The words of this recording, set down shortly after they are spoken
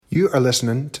You are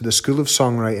listening to the School of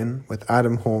Songwriting with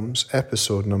Adam Holmes,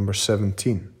 episode number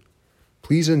 17.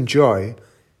 Please enjoy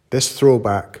this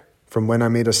throwback from when I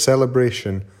made a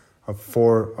celebration of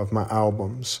 4 of my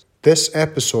albums. This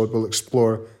episode will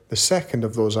explore the second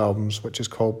of those albums, which is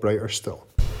called Brighter Still.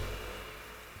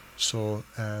 So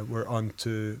we're on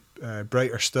to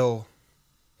Brighter Still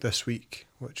this week,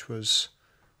 which was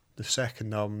the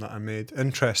second album that I made.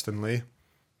 Interestingly,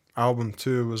 album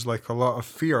 2 was like a lot of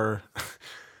fear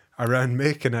around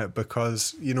making it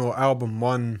because, you know, album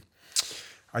 1,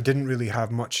 I didn't really have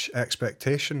much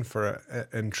expectation for it,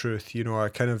 in truth. You know,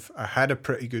 I had a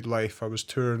pretty good life. I was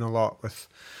touring a lot with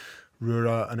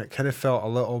Rura, and it kind of felt a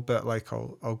little bit like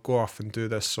I'll go off and do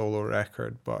this solo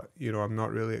record, but, you know, I'm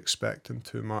not really expecting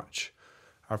too much.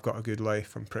 I've got a good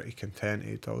life. I'm pretty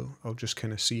contented. I'll just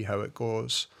kind of see how it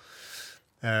goes.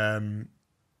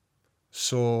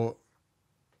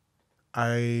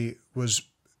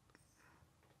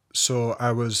 So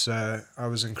I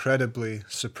was incredibly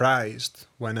surprised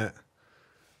when it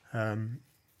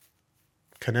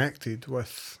connected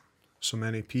with so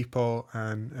many people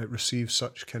and it received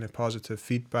such kind of positive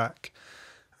feedback,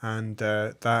 and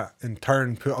that in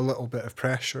turn put a little bit of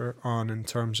pressure on in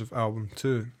terms of album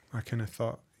 2. I kind of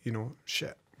thought, you know,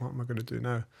 shit, what am I going to do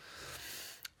now?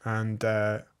 And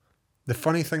the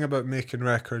funny thing about making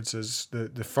records is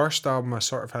the first album I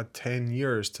sort of had 10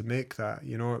 years to make that.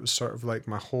 You know, it was sort of like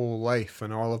my whole life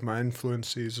and all of my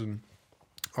influences and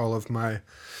all of my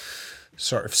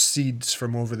sort of seeds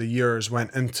from over the years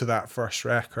went into that first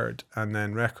record. And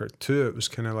then record 2, it was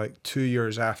kind of like 2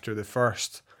 years after the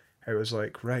first. It was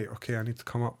like, right, okay, I need to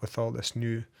come up with all this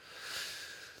new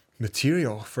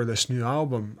material for this new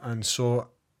album. And so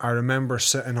I remember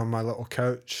sitting on my little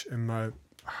couch in my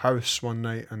house one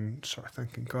night and sort of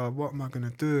thinking, God, what am I going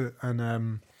to do? And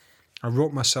I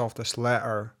wrote myself this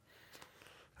letter,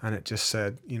 and it just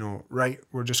said, you know, right,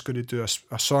 we're just going to do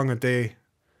a song a day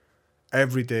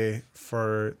every day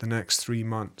for the next 3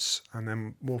 months, and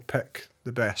then we'll pick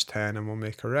the best 10 and we'll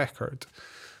make a record.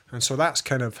 And so that's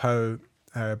kind of how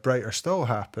Brighter Still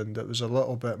happened. It was a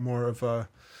little bit more of a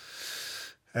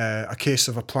case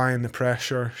of applying the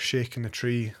pressure, shaking the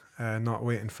tree, not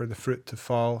waiting for the fruit to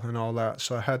fall and all that.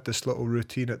 So I had this little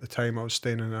routine at the time. I was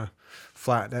staying in a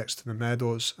flat next to the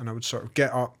Meadows, and I would sort of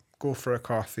get up, go for a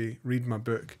coffee, read my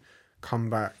book, come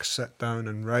back, sit down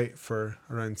and write for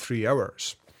around 3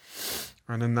 hours.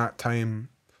 And in that time,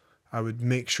 I would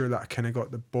make sure that I kind of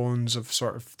got the bones of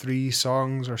sort of 3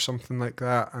 songs or something like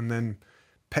that, and then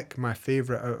pick my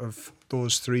favourite out of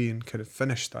those 3 and kind of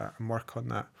finish that and work on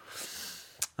that.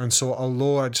 And so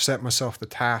although I'd set myself the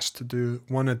task to do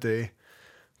 1 a day,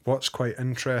 what's quite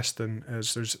interesting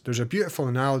is there's a beautiful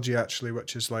analogy actually,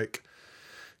 which is like,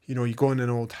 you know, you go in an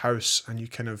old house and you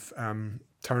kind of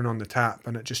turn on the tap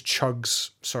and it just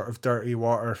chugs sort of dirty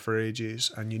water for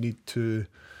ages, and you need to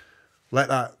let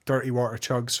that dirty water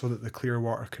chug so that the clear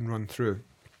water can run through.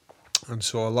 And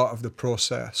so a lot of the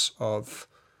process of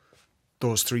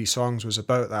those 3 songs was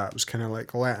about that. It was kind of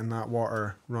like letting that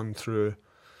water run through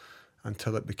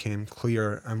until it became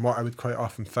clear. And what I would quite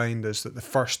often find is that the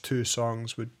first 2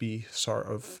 songs would be sort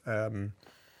of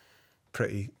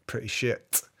pretty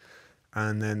shit,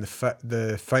 and then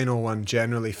the final one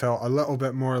generally felt a little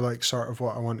bit more like sort of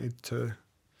what I wanted to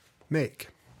make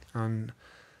and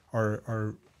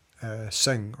or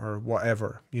sing or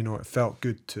whatever. You know, it felt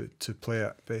good to play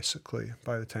it basically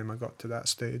by the time I got to that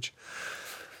stage.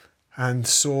 And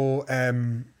so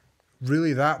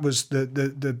really that was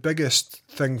the biggest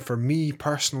thing for me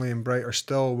personally in Brighter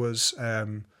Still was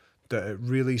that it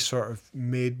really sort of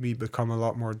made me become a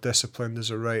lot more disciplined as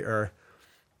a writer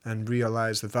and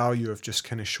realise the value of just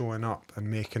kind of showing up and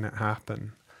making it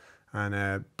happen.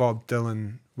 And Bob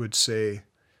Dylan would say,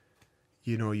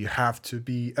 you know, you have to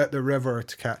be at the river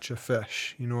to catch a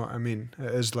fish. You know what I mean?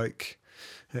 It is like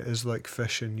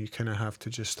fishing. You kind of have to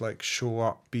just like show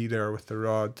up, be there with the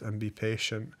rod and be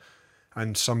patient.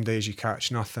 And some days you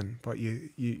catch nothing, but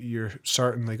you're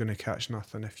certainly going to catch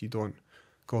nothing if you don't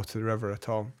go to the river at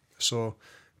all. So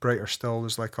Brighter Still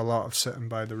was like a lot of sitting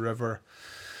by the river.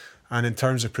 And in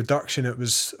terms of production, it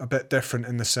was a bit different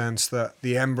in the sense that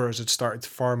the embers had started to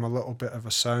form a little bit of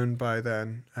a sound by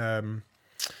then.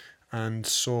 And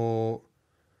so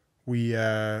we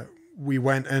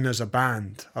went in as a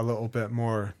band a little bit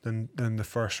more than the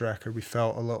first record. We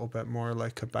felt a little bit more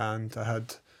like a band. I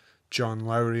had John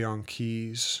Lowry on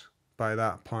keys by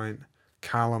that point,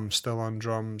 Callum still on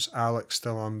drums, Alex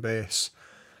still on bass,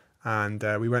 and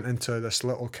we went into this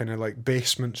little kind of like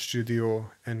basement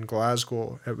studio in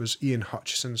Glasgow. It was Ian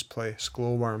Hutchison's place,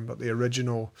 Glowworm, but the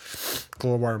original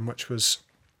Glowworm, which was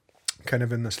kind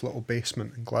of in this little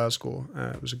basement in Glasgow.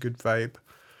 It was a good vibe.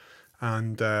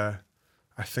 And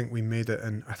I think we made it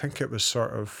in, I think it was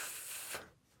sort of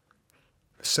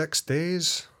 6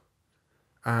 days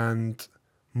and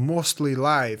mostly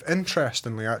live.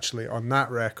 Interestingly, actually, on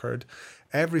that record,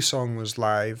 every song was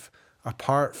live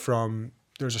apart from,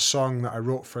 there's a song that I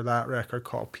wrote for that record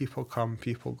called People Come,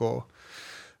 People Go.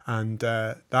 And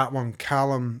that one,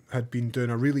 Callum had been doing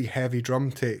a really heavy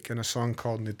drum take in a song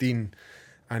called Nadine,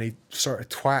 and he sort of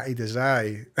twatted his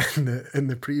eye in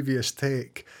the previous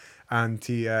take, and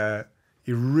he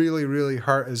really, really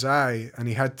hurt his eye, and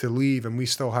he had to leave, and we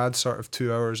still had sort of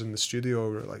 2 hours in the studio.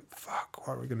 We were like, fuck,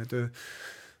 what are we going to do?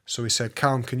 So we said,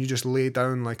 Callum, can you just lay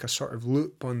down like a sort of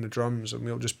loop on the drums and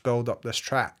we'll just build up this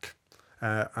track?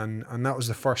 And that was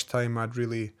the first time I'd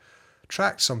really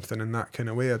tracked something in that kind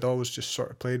of way. I'd always just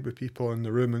sort of played with people in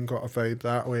the room and got a vibe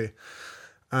that way.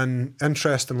 And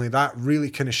interestingly, that really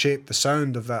kind of shaped the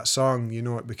sound of that song. You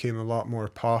know, it became a lot more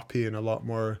poppy and a lot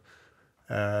more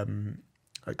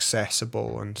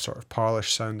accessible and sort of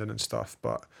polished sounding and stuff.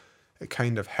 But it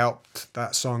kind of helped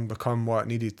that song become what it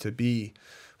needed to be,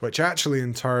 which actually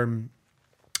in turn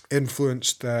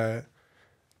influenced the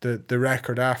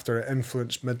record after. It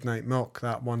influenced Midnight Milk,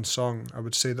 that one song. I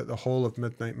would say that the whole of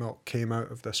Midnight Milk came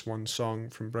out of this one song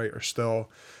from Brighter Still,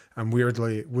 and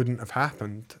weirdly it wouldn't have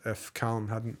happened if Callum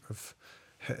hadn't have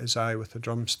hit his eye with a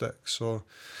drumstick. So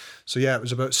yeah, it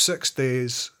was about 6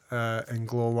 days in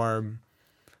Glowworm,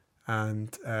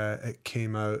 and it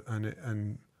came out,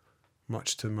 and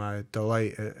much to my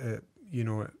delight, it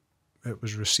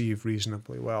was received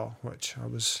reasonably well, which I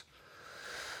was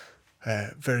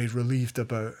very relieved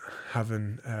about,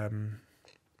 having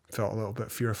felt a little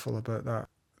bit fearful about that.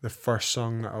 The first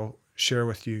song that I'll share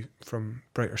with you from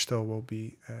Brighter Still will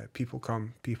be People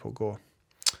Come, People Go.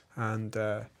 And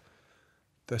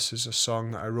this is a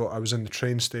song that I wrote. I was in the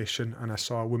train station and I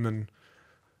saw a woman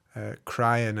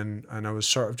crying, and I was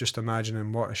sort of just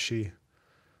imagining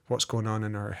what's going on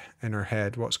in her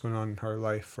head, what's going on in her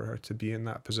life for her to be in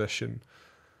that position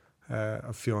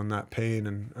of feeling that pain,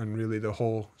 and really the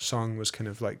whole song was kind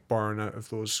of like born out of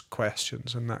those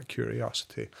questions and that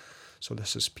curiosity. So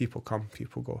this is People Come,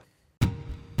 People Go.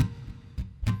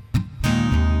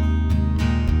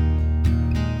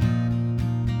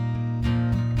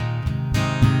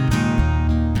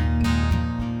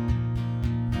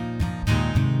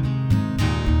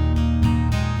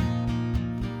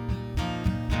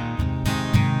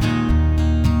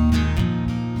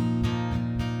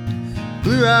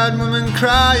 Blue-eyed woman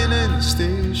crying in the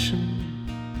station,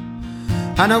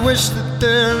 and I wish that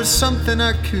there was something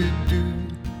I could do,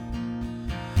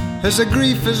 as the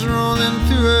grief is rolling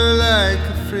through her like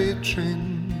a freight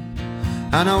train,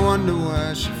 and I wonder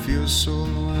why she feels so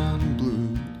low and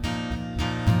blue.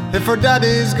 If her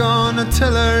daddy's gonna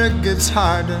tell her it gets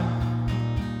harder,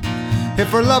 if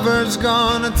her lover's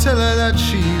gonna tell her that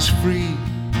she's free,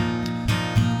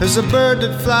 there's a bird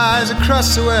that flies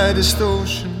across the wettest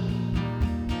ocean,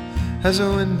 as a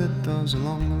wind that does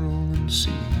along the rolling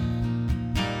sea.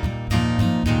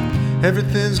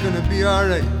 Everything's gonna be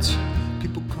alright,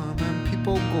 people come and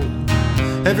people go.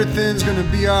 Everything's gonna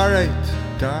be alright,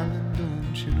 darling,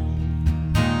 don't you know?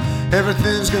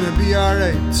 Everything's gonna be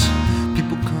alright,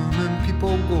 people come and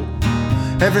people go.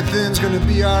 Everything's gonna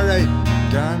be alright,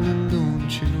 darling, don't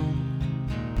you know?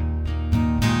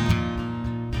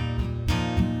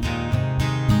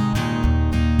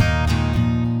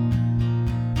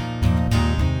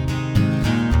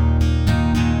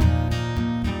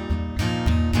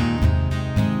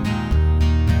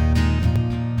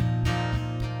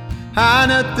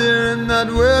 And out there in that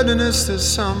wilderness there's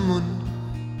someone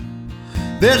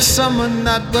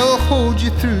that will hold you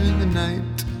through the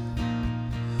night.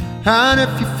 And if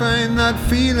you find that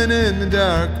feeling in the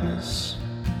darkness,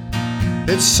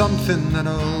 it's something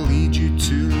that'll lead you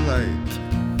to the light.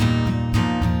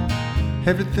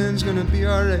 Everything's gonna be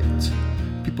alright,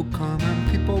 people come and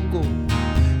people go.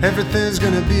 Everything's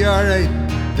gonna be alright,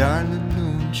 darling,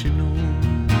 don't you know?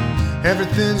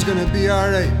 Everything's gonna be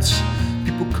alright,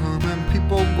 people come and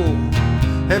people go.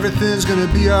 Everything's gonna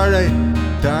be alright,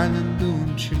 darling,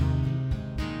 don't you know?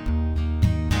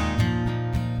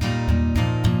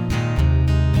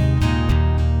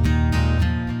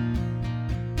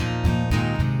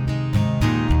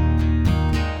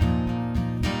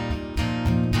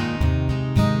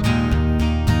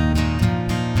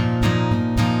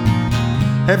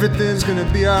 Everything's gonna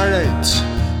be alright,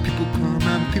 people come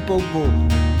and people go.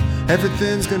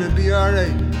 Everything's gonna be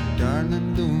alright,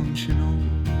 darling, don't you know?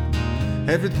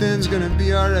 Everything's gonna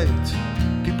be alright,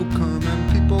 people come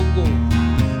and people go.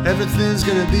 Everything's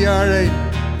gonna be alright,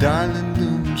 darling,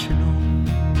 don't you know?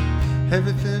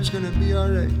 everything's gonna be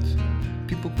alright.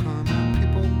 People come and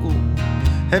people go.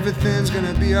 Everything's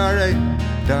gonna be alright,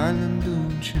 darling,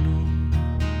 don't you know?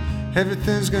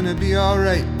 Everything's gonna be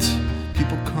alright.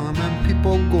 People come and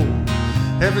people go.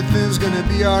 Everything's gonna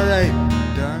be alright,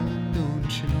 darling, don't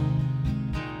you know?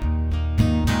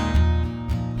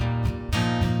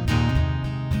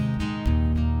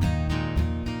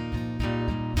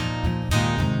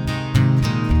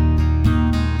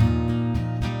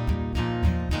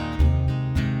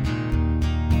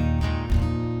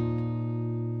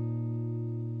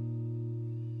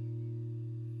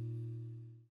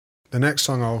 The next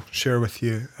song I'll share with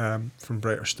you from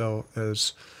Brighter Still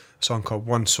is a song called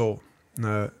One Soul.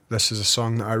 Now, this is a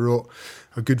song that I wrote.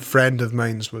 A good friend of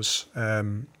mine's was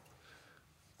became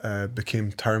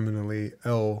terminally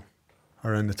ill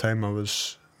around the time I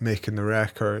was making the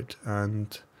record,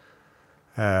 and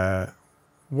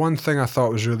one thing I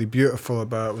thought was really beautiful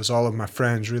about it was all of my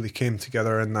friends really came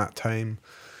together in that time,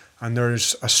 and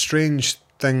there's a strange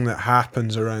thing that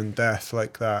happens around death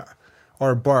like that,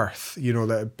 or birth, you know,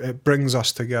 that it brings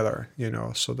us together, you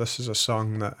know. So this is a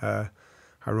song that I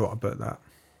wrote about that.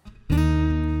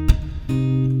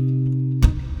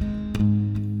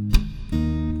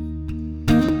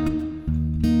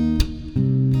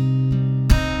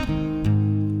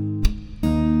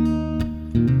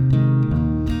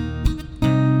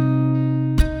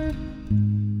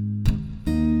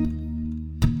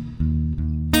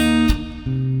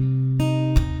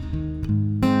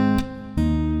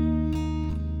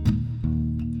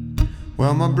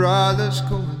 Well, my brother's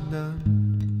going down,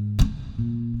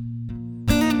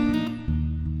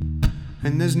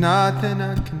 and there's nothing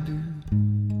I can do.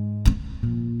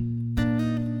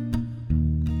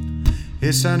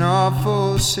 It's an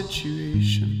awful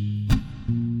situation,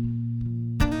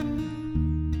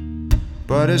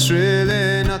 but it's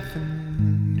really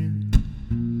nothing new.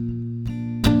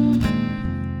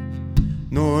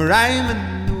 No rhyme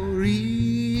and no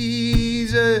reason,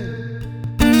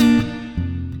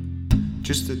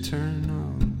 just a turn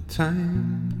of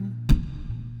time.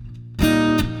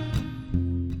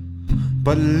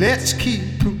 But let's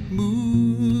keep it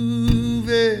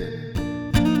moving,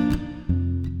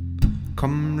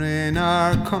 come rain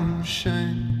or come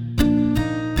shine.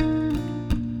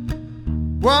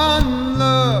 One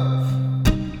love,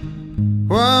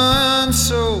 one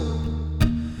soul,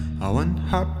 one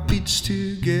heart beats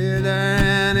together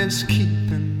and it's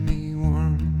keeping me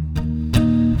warm.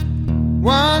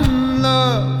 One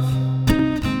love,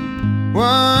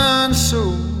 one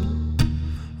soul,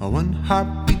 one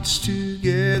heart beats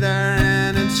together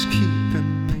and it's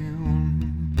keeping me warm.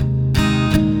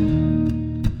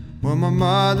 Well, my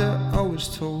mother always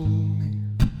told me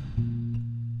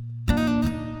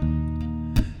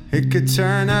it could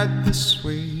turn out this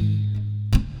way,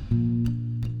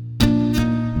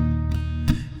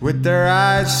 with their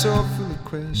eyes so full of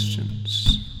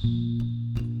questions,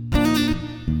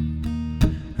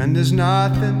 and there's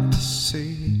nothing to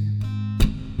say.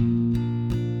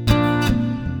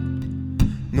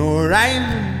 No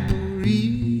rhyme, no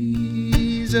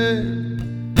reason,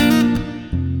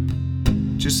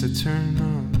 just a turn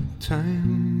of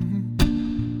time.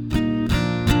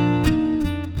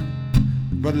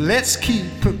 But let's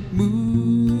keep it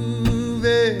moving,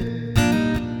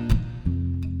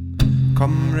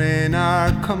 come rain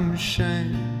or come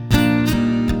shine.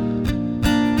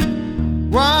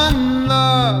 One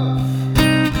love,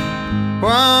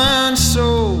 one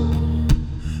soul,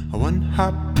 one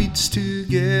heart beats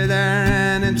together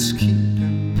and it's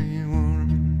keeping me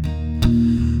warm.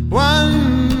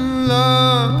 One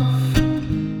love,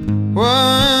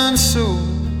 one soul,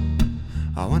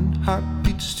 one heart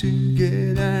beats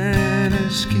together and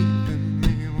it's keeping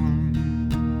me warm.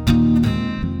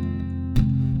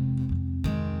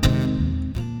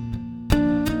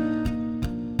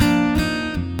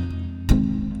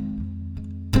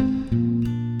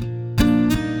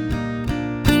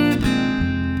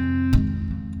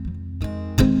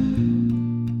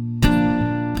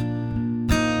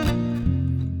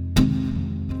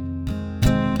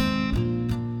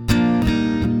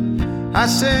 I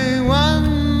say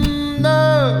one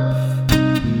love,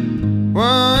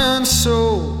 one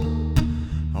soul,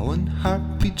 one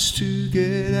heart beats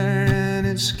together and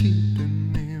it's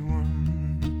keeping me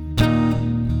warm.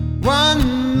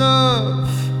 One love,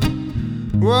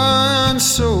 one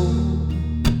soul,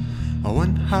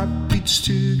 one heart beats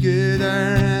together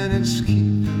and it's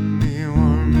keeping me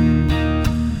warm.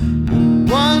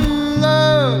 One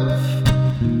love,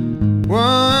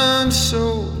 one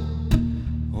soul,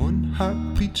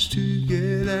 heart beats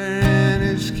together and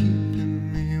it's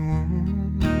keeping me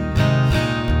warm.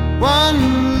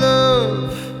 One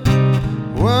love,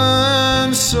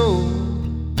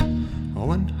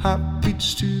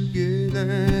 beats together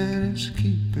and it's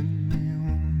keeping me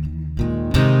warm.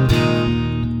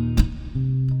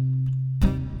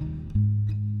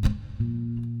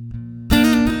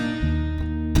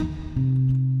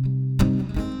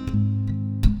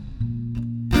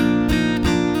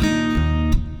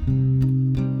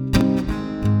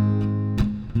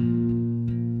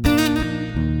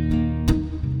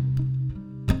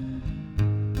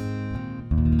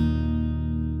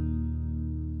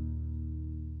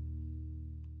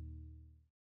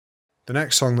 The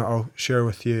next song that I'll share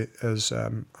with you is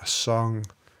a song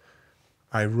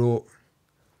I wrote.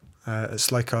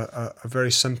 It's like a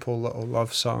very simple little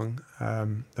love song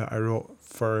that I wrote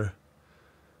for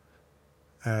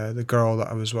the girl that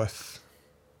I was with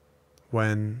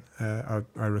when I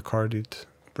recorded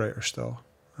Brighter Still.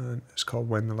 And it's called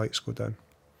When the Lights Go Down.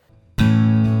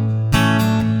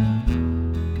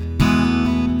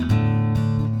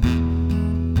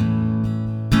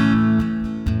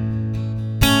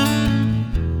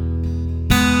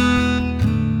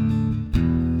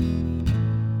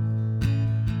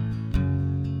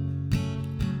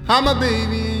 I'm a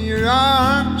baby in your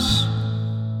arms,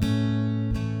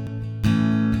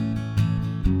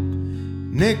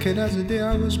 naked as the day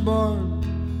I was born.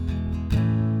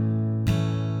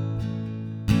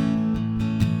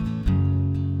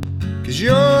 Cause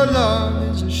your love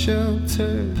is a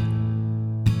shelter,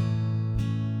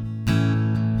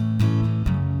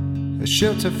 a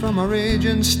shelter from a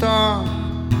raging storm.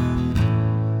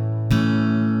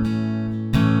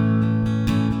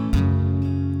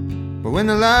 But when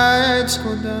the lights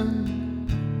go down,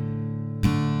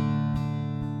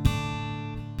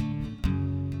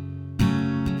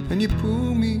 and you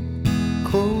pull me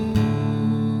closer,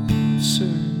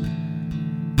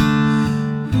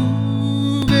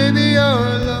 ooh, baby,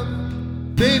 your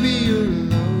love, baby, your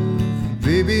love,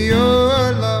 baby,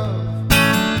 your love,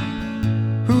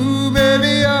 ooh,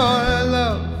 baby, your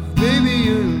love, baby,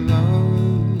 your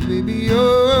love, baby,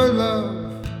 your love.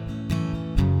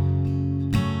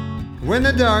 When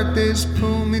the dark days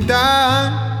pull me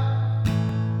down,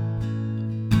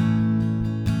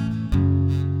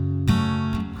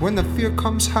 when the fear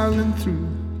comes howling through,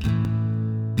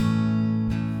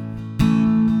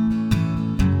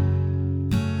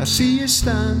 I see you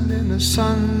stand in the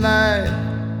sunlight.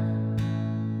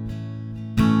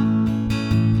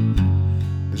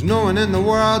 There's no one in the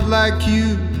world like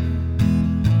you.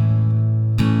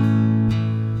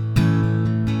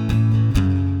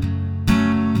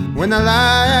 When the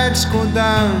lights go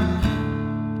down,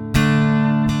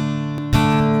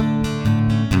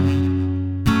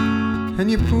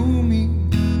 and you pull me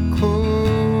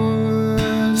closer,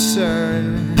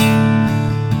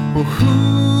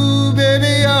 oh,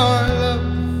 baby, your love,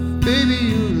 baby,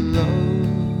 your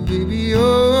love, baby,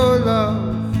 your love,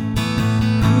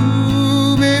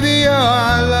 ooh, baby, your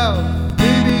love,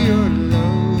 baby, your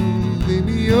love,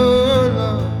 baby, your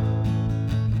love.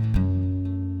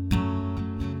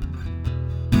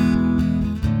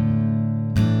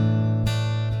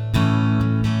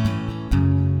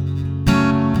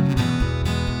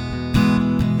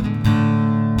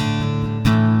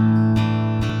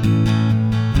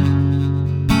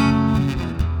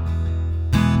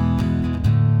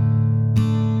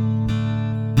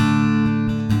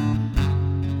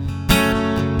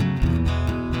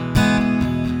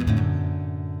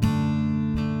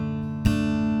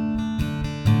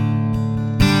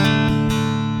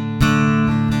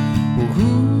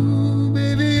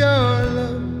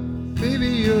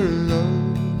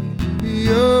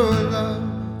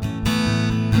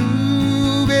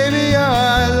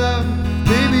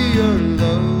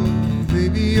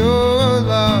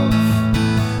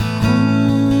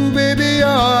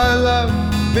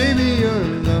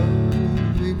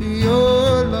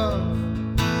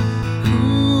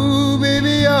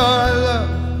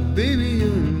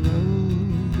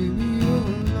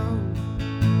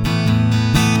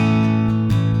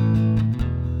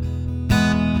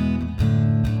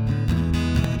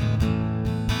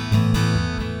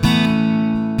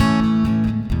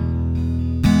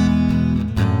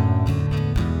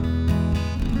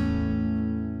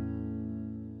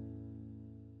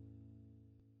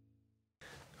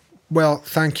 Well,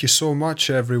 thank you so much,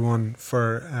 everyone,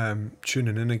 for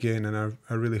tuning in again, and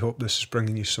I really hope this is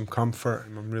bringing you some comfort.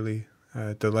 And I'm really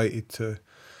delighted to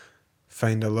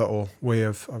find a little way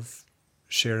of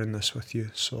sharing this with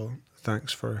you. So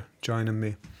thanks for joining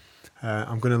me.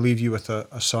 I'm going to leave you with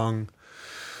a song,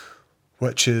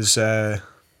 which is I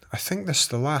think this is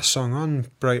the last song on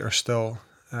Brighter Still,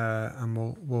 and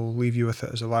we'll leave you with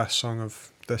it as the last song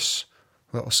of this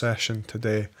little session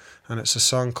today. And it's a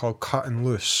song called Cutting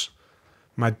Loose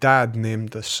my dad named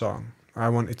this song. I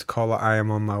wanted to call it I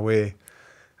Am On My Way.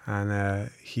 And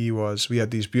we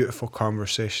had these beautiful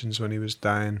conversations when he was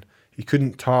dying. He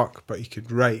couldn't talk, but he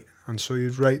could write. And so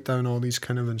he'd write down all these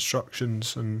kind of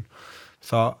instructions and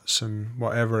thoughts and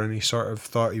whatever. And he sort of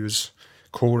thought he was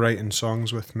co-writing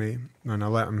songs with me. And I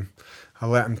let him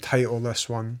title this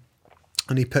one.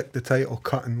 And he picked the title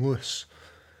Cutting Loose,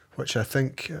 which I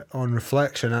think on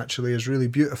reflection actually is really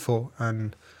beautiful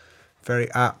and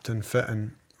very apt and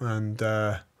fitting. And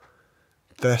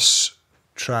this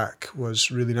track was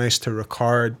really nice to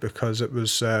record because it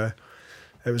was the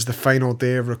final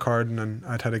day of recording, and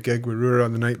I'd had a gig with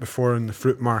Rura the night before in the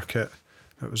fruit market.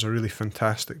 It was a really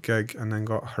fantastic gig, and then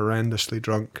got horrendously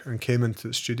drunk and came into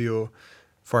the studio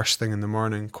first thing in the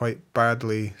morning, quite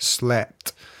badly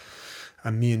slept,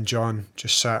 and me and John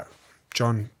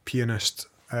pianist,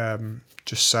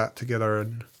 just sat together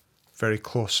and very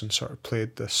close and sort of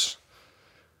played this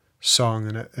song,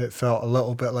 and it felt a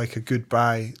little bit like a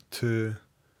goodbye to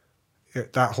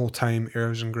that whole time,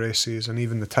 Airs and Graces, and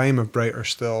even the time of Brighter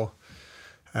Still,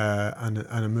 and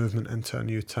a movement into a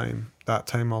new time. That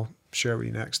time I'll share with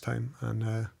you next time,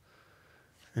 and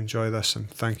enjoy this, and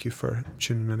thank you for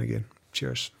tuning in again.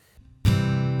 Cheers.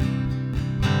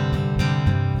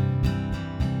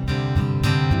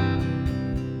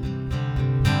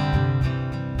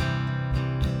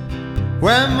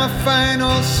 When my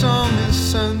final song is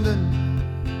sounding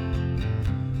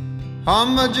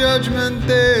on my judgment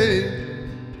day,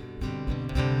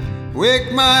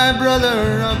 wake my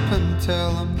brother up and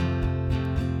tell him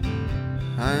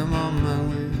I'm on my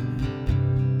way.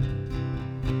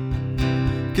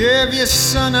 Give you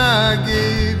sun, I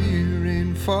gave you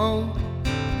rainfall,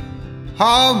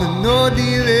 all with no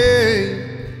delay.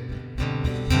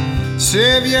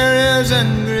 Save your airs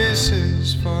and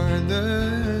graces for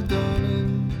the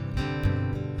dawning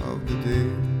of the day.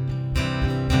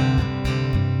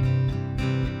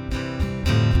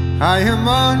 I am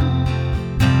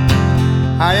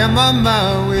on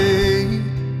my way,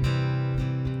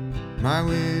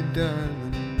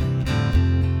 darling.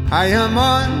 I am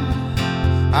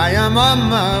on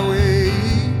my way.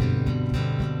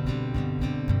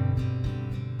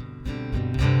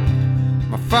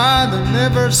 My father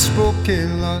never spoke a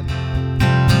lot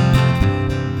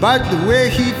about the way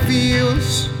he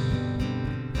feels,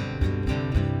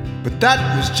 but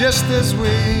that was just his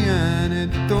way, and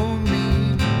it don't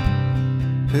mean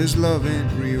his love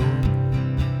ain't real.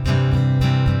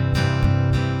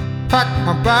 Pack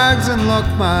my bags and lock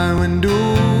my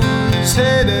windows,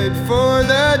 headed for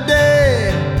the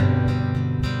day.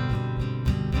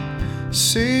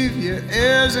 Save your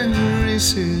airs and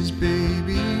graces,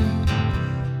 baby,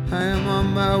 I am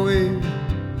on my way.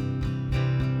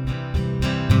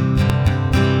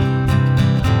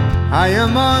 I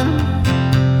am on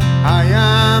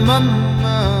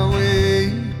my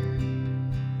way,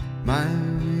 my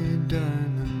way,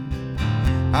 darling.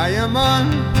 I am on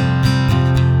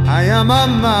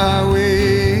my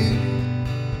way.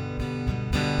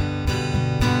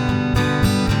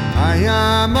 I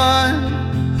am on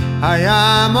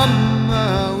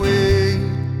my way,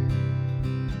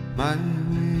 my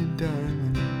way,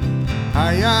 darling.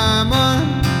 I am on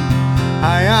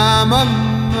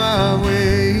my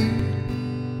way.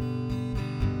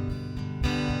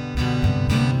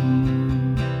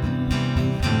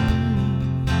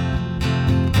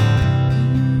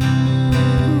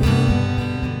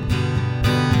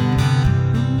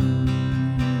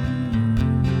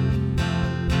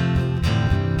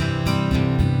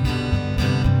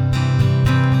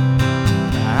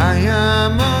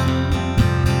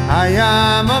 I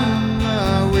am on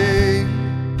my way,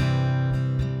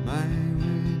 my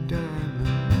way,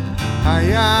 darling.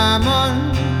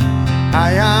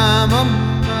 I am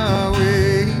on my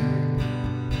way.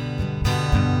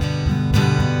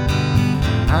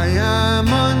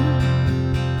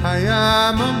 I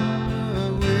am on my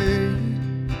way,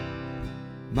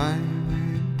 my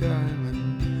way,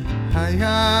 darling. I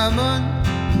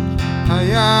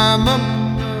am on